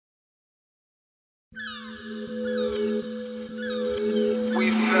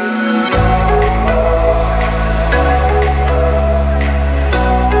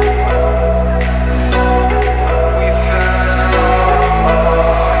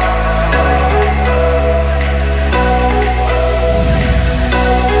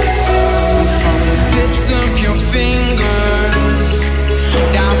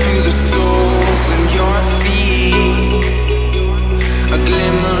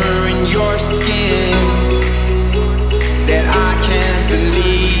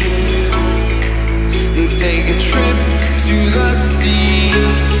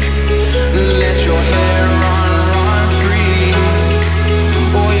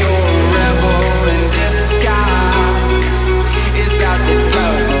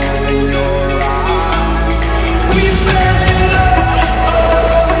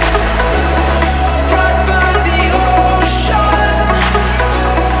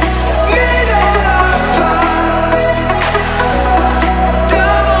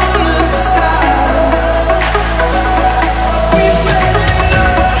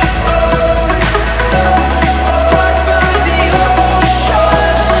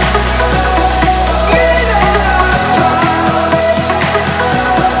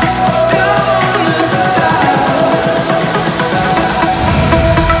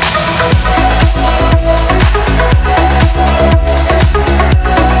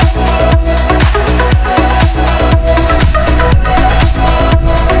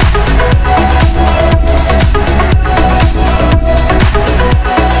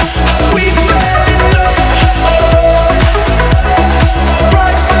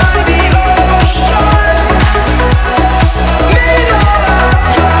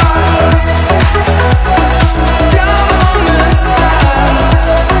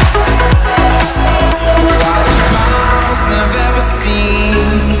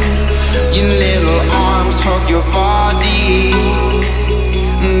hug your body.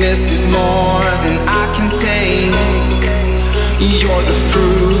 This is more than I can take. You're the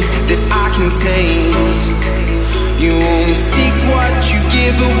fruit that I can taste. You only seek what you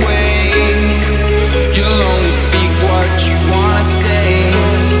give away. You'll only speak what you wanna say.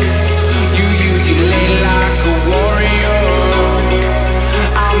 You lay like a warrior.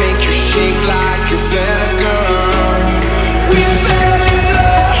 I'll make you shake like a better girl. We fell in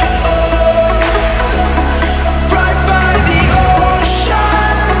love right by the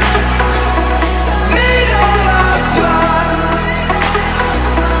ocean. Made all our plans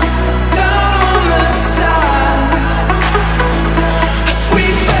down on the sand. We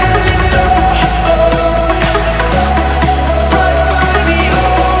fell in love right by the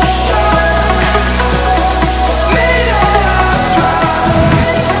ocean. Made all our plans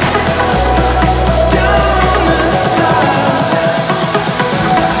down on the sand. We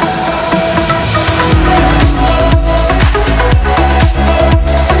fell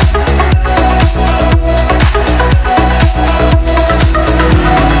in love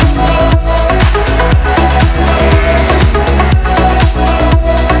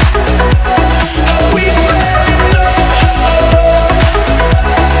right by the ocean.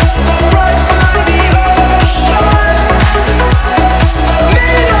 Made all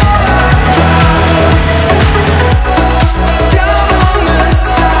our plans down on the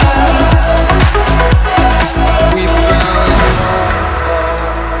sand. We fell in love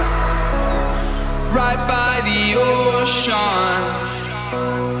right by the ocean.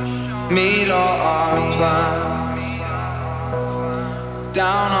 Made all our plans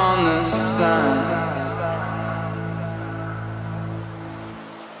down on the sand.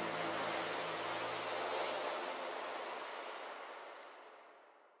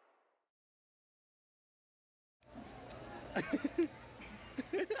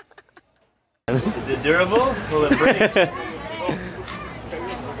 Is it durable? Will it break?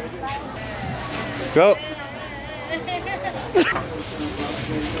 Go.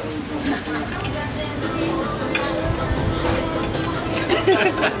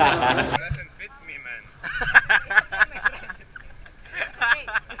 Doesn't fit me, man. Hey,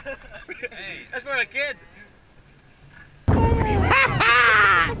 that's for a kid.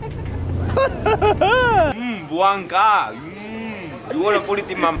 Buang ka. You wanna put it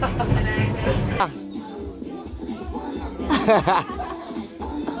in my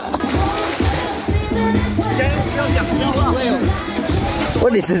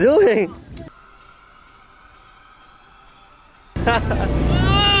What is he doing?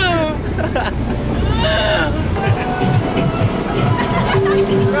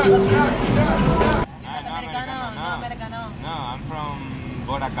 No, I'm from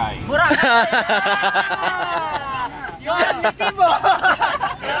Boracay.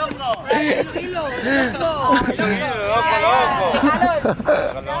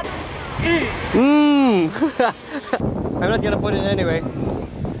 I'm not gonna put it anyway.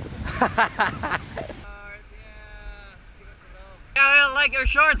 I like your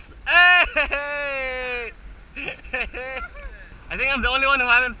shorts. Hey! I think I'm the only one who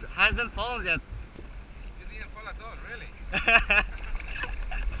hasn't fallen yet. You didn't fall at all, really?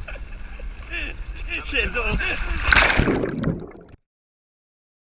 Shit, no.